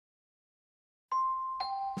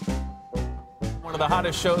One of the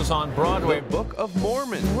hottest shows on Broadway, Book of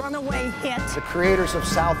Mormon. Runaway hit. The creators of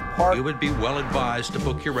South Park. You would be well advised to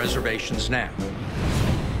book your reservations now.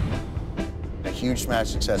 A huge smash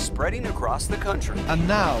success. Spreading across the country. And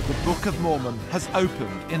now the Book of Mormon has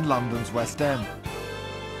opened in London's West End.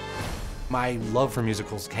 My love for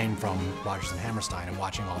musicals came from Rodgers and Hammerstein and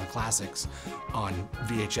watching all the classics on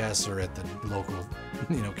VHS or at the local,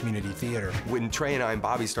 community theater. When Trey and I and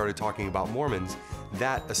Bobby started talking about Mormons,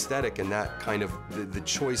 that aesthetic and that kind of the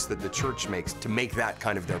choice that the church makes to make that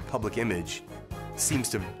kind of their public image seems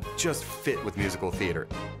to just fit with musical theater.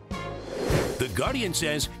 The Guardian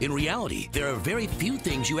says, in reality, there are very few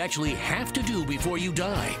things you actually have to do before you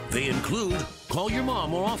die. They include call your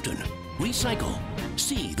mom more often, recycle,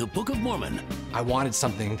 see the Book of Mormon. I wanted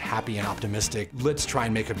something happy and optimistic. Let's try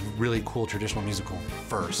and make a really cool traditional musical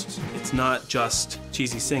first. It's not just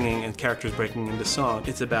cheesy singing and characters breaking into song.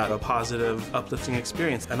 It's about a positive, uplifting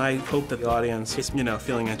experience. And I hope that the audience is,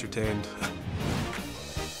 feeling entertained.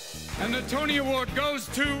 And the Tony Award goes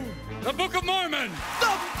to the Book of Mormon!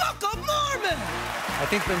 The Book of Mormon! I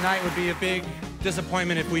think the night would be a big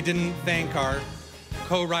disappointment if we didn't thank our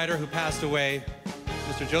co-writer who passed away,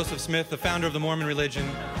 Mr. Joseph Smith, the founder of the Mormon religion.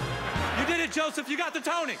 You did it, Joseph. You got the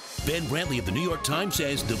Tony. Ben Brantley of the New York Times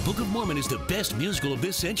says the Book of Mormon is the best musical of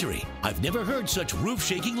this century. I've never heard such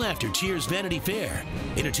roof-shaking laughter cheers Vanity Fair.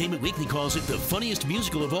 Entertainment Weekly calls it the funniest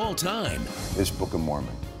musical of all time. This Book of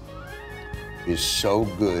Mormon is so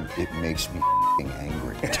good, it makes me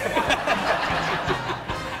angry.